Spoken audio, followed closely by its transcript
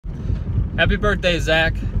Happy birthday,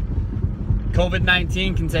 Zach.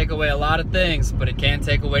 COVID-19 can take away a lot of things, but it can't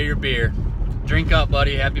take away your beer. Drink up,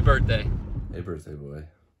 buddy. Happy birthday. Hey, birthday boy.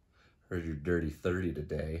 Heard you're dirty 30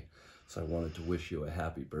 today, so I wanted to wish you a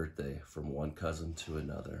happy birthday from one cousin to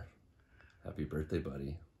another. Happy birthday,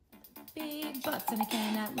 buddy. Big butts and I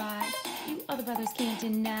cannot lie. You other brothers can't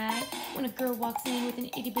deny. When a girl walks in with an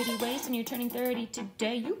itty bitty waist and you're turning 30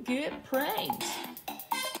 today, you get pranked.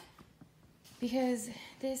 Because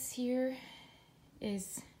this here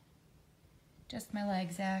is just my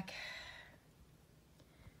leg, Zach.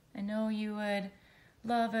 I know you would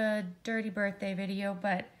love a dirty birthday video,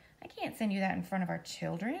 but I can't send you that in front of our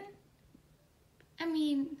children. I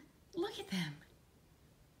mean, look at them.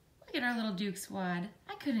 Look at our little Duke squad.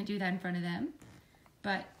 I couldn't do that in front of them,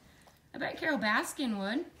 but I bet Carol Baskin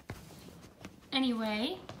would.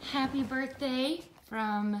 Anyway, happy birthday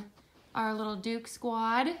from our little Duke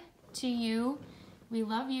squad to you. We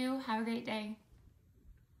love you. Have a great day.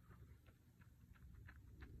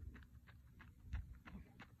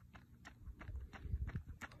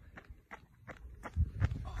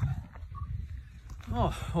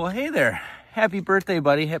 Oh, well, hey there. Happy birthday,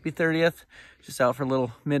 buddy. Happy 30th. Just out for a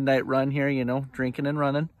little midnight run here, you know, drinking and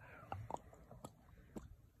running.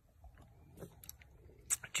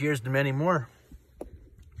 Cheers to many more.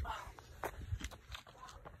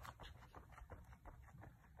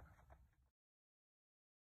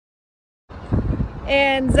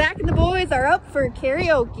 And Zach and the boys are up for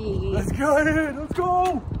karaoke. Let's go ahead. Let's go.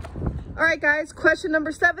 All right, guys, question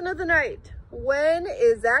number 7 of the night. When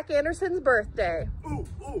is Zach Anderson's birthday?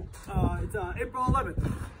 It's April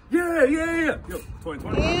 11th. Yeah. Yo,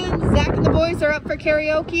 2020. And Zach and the boys are up for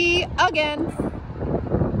karaoke again.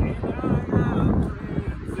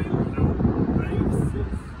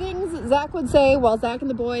 Things Zach would say while Zach and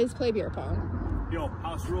the boys play beer pong. Yo,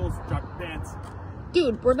 house rules, drop your pants.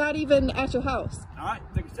 Dude, we're not even at your house. All right,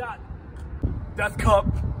 take a shot. Death cup.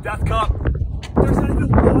 There's not even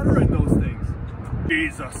water in those things.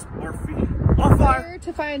 Jesus, Murphy. On fire. Where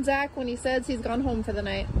to find Zach when he says he's gone home for the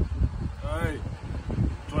night. All right,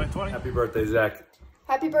 2020. Happy birthday, Zach.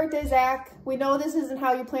 Happy birthday, Zach. We know this isn't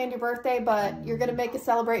how you planned your birthday, but you're going to make us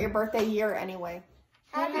celebrate your birthday year anyway.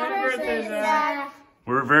 Happy birthday, Zach.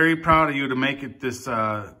 We're very proud of you to make it this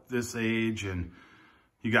this age, and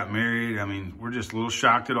you got married. I mean, we're just a little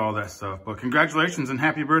shocked at all that stuff, but congratulations and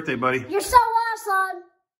happy birthday, buddy. You're so awesome.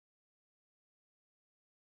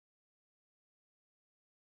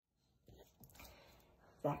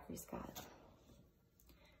 Zachary Scott,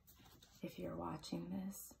 if you're watching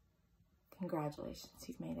this, congratulations,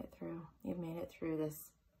 you've made it through. You've made it through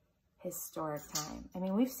this historic time. I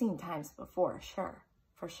mean, we've seen times before, sure,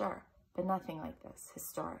 for sure, but nothing like this,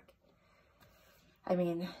 historic. I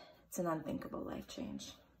mean, it's an unthinkable life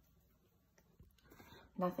change.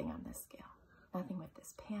 Nothing on this scale, nothing with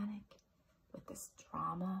this panic, with this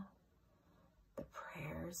drama, the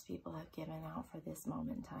prayers people have given out for this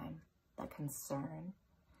moment in time, the concern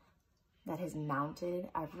that has mounted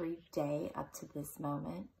every day up to this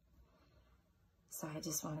moment. So I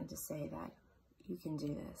just wanted to say that you can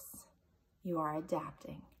do this. You are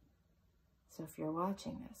adapting. So if you're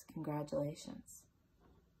watching this, congratulations.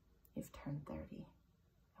 You've turned 30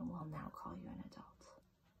 and we'll now call you an adult.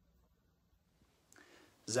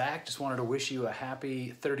 Zach, just wanted to wish you a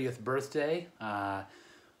happy 30th birthday.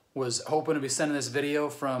 Was hoping to be sending this video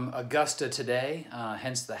from Augusta today,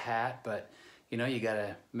 hence the hat, but you know, you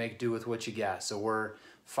gotta make do with what you got. So we're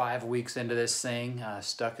 5 weeks into this thing,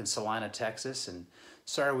 stuck in Salina, Texas, and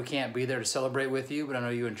sorry we can't be there to celebrate with you, but I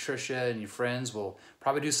know you and Trisha and your friends will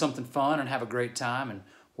probably do something fun and have a great time, and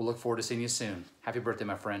we'll look forward to seeing you soon. Happy birthday,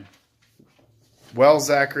 my friend. Well,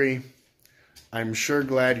 Zachary, I'm sure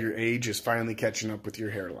glad your age is finally catching up with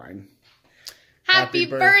your hairline. Happy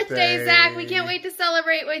birthday, Zach. We can't wait to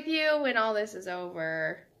celebrate with you when all this is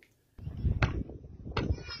over.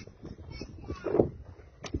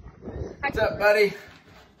 What's up, buddy?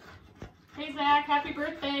 Hey, Zach. Happy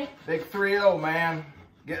birthday. Big 3-0, man.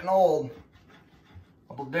 Getting old.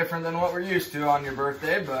 A little different than what we're used to on your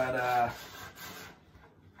birthday, but as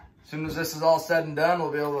soon as this is all said and done,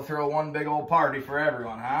 we'll be able to throw one big old party for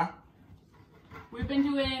everyone, huh? We've been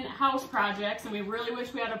doing house projects, and we really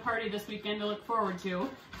wish we had a party this weekend to look forward to.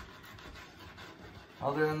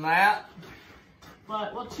 Other than that,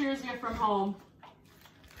 But we'll cheers you from home.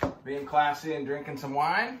 being classy and drinking some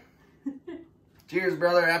wine. Cheers,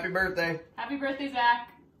 brother. Happy birthday. Happy birthday, Zach.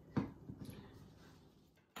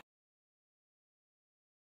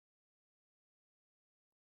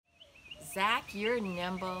 Zach, you're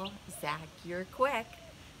nimble. Zach, you're quick.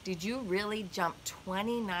 Did you really jump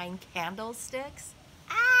 29 candlesticks?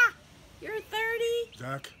 Ah, you're 30.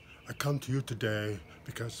 Zach, I come to you today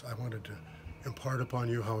because I wanted to impart upon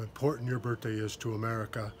you how important your birthday is to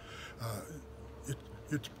America.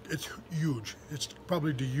 It's huge. It's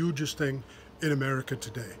probably the hugest thing in America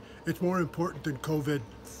today. It's more important than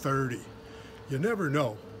COVID-30. You never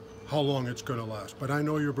know how long it's going to last, but I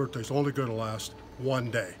know your birthday's only going to last one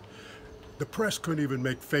day. The press couldn't even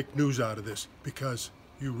make fake news out of this because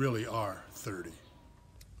you really are 30.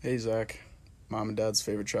 Hey Zach, Mom and Dad's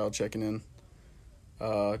favorite child checking in.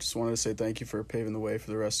 Just wanted to say thank you for paving the way for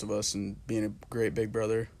the rest of us and being a great big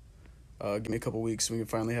brother. Give me a couple weeks and we can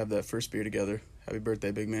finally have that first beer together. Happy birthday,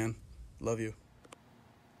 big man. Love you.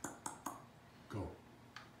 Go.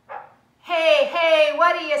 Hey,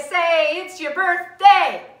 what do you say? It's your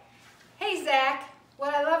birthday. Hey, Zach,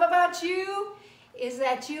 what I love about you is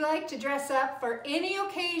that you like to dress up for any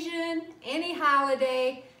occasion, any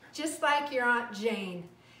holiday, just like your Aunt Jane.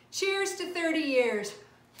 Cheers to 30 years.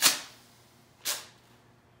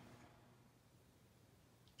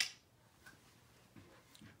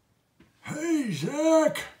 Hey,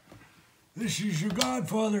 Zach. This is your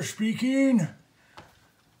godfather speaking.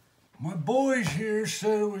 My boys here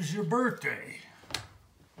said it was your birthday.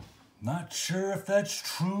 Not sure if that's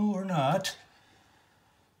true or not.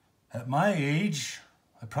 At my age,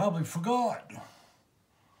 I probably forgot.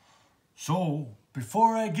 So,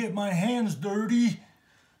 before I get my hands dirty,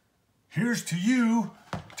 here's to you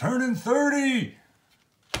turning 30.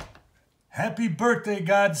 Happy birthday,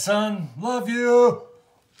 godson. Love you.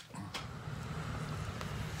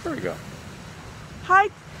 There we go. Hi,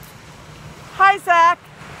 Zach.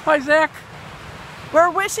 Hi, Zach. We're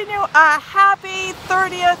wishing you a happy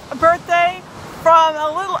 30th birthday from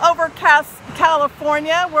a little overcast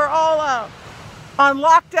California. We're all on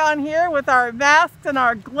lockdown here with our masks and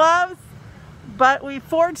our gloves, but we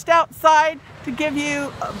forged outside to give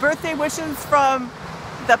you birthday wishes from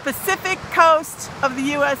the Pacific coast of the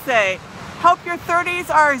USA. Hope your 30s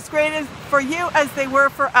are as great for you as they were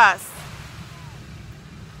for us.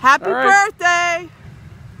 Happy birthday!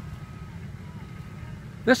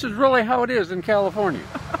 This is really how it is in California.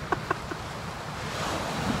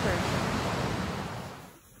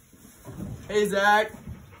 Hey Zach,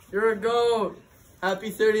 you're a goat.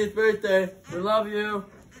 Happy 30th birthday. We love you.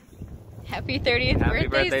 Happy 30th Happy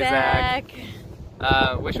birthday, Zach.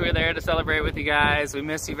 Wish we were there to celebrate with you guys. We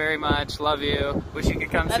miss you very much. Love you. Wish you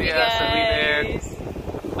could come Love see you us and guys. be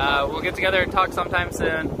there. We'll get together and talk sometime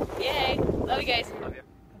soon. Yay. Love you guys. Love you.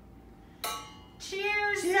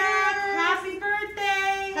 Cheers, Zach. Happy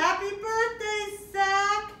birthday. Happy birthday,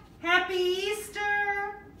 Zach. Happy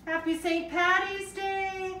Easter. Happy St. Patty's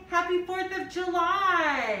Day. Happy 4th of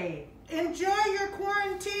July. Enjoy your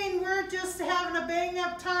quarantine. We're just having a bang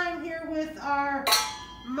up time here with our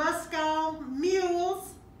Moscow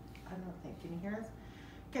mules. I don't think, can you hear us?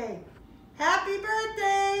 Okay. Happy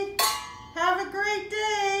birthday. Have a great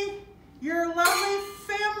day. Your lovely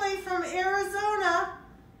family from Arizona.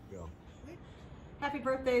 Happy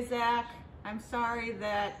birthday, Zach. I'm sorry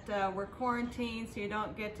that we're quarantined, so you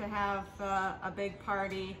don't get to have a big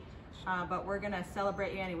party, but we're gonna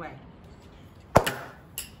celebrate you anyway. You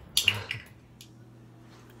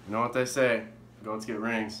know what they say, goats get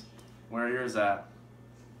rings. Where are yours at?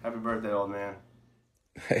 Happy birthday, old man.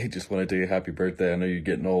 Hey, just want to tell you happy birthday. I know you're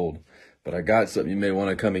getting old, but I got something you may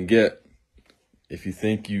want to come and get if you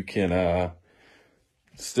think you can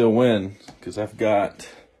still win, because I've got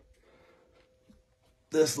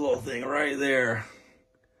this little thing right there.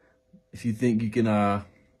 If you think you can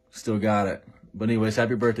still got it. But anyways,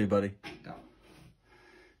 happy birthday, buddy.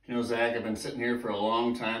 You know, Zach, I've been sitting here for a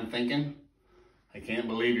long time thinking, I can't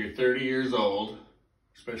believe you're 30 years old,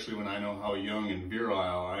 especially when I know how young and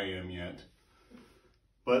virile I am yet.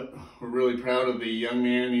 But we're really proud of the young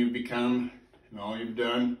man you've become and all you've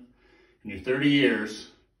done in your 30 years.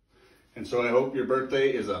 And so I hope your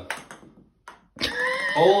birthday is a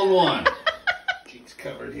hole in one. Cheeks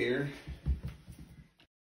covered here.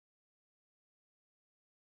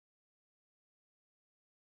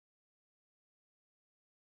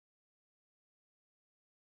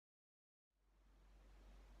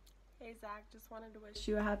 Hey Zach, just wanted to wish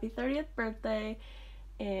you a happy 30th birthday,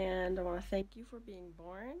 and I want to thank you for being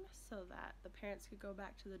born so that the parents could go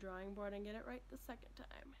back to the drawing board and get it right the second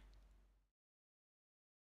time.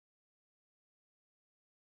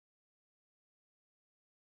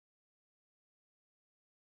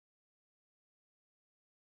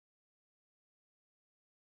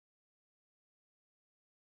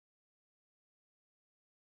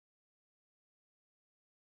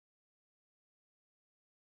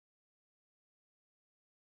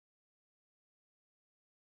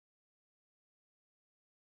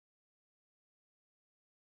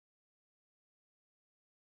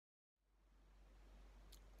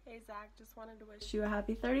 Hey Zach, just wanted to wish you a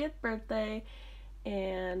happy 30th birthday,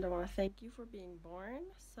 and I want to thank you for being born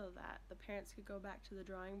so that the parents could go back to the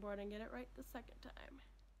drawing board and get it right the second time.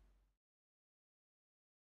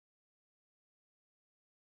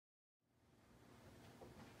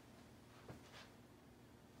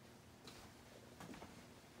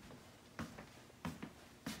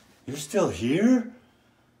 You're still here?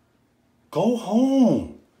 Go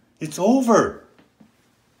home. It's over.